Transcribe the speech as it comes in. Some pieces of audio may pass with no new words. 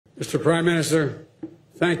Mr. Prime Minister,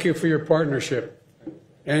 thank you for your partnership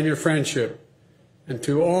and your friendship. And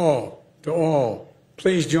to all,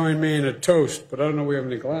 please join me in a toast, but I don't know if we have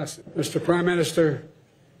any glasses. Mr. Prime Minister,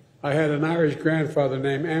 I had an Irish grandfather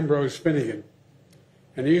named Ambrose Finnegan,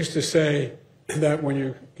 and he used to say that when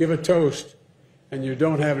you give a toast and you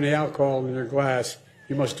don't have any alcohol in your glass,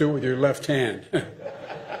 you must do it with your left hand.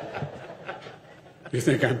 You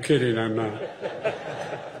think I'm kidding? I'm not.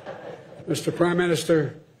 Mr. Prime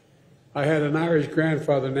Minister, I had an Irish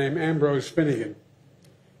grandfather named Ambrose Finnegan,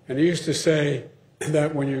 and he used to say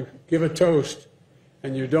that when you give a toast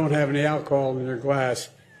and you don't have any alcohol in your glass,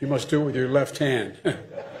 you must do it with your left hand.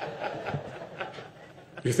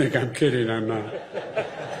 You think I'm kidding? I'm not.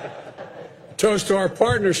 Toast to our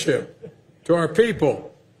partnership, to our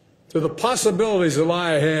people, to the possibilities that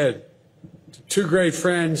lie ahead, to two great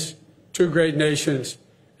friends, two great nations,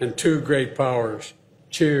 and two great powers.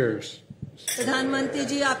 Cheers. प्रधानमंत्री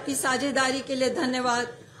जी, आपकी साझेदारी के लिए धन्यवाद।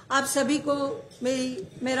 आप सभी को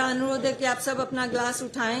मेरा अनुरोध है कि आप सब अपना ग्लास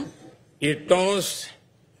उठाएं। A toast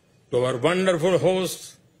to our wonderful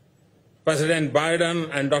hosts, President Biden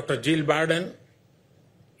and Dr. Jill Biden.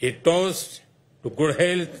 A toast to good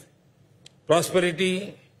health,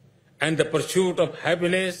 prosperity, and the pursuit of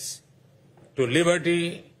happiness, to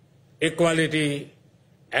liberty, equality,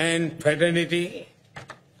 and fraternity,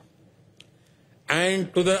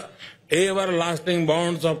 and to the everlasting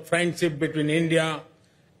bonds of friendship between India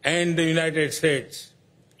and the United States.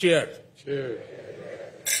 Cheers. Cheers.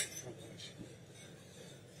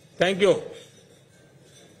 Thank you.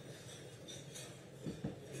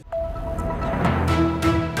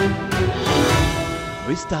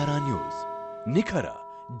 Vistara News, Nikhara,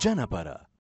 Janapara.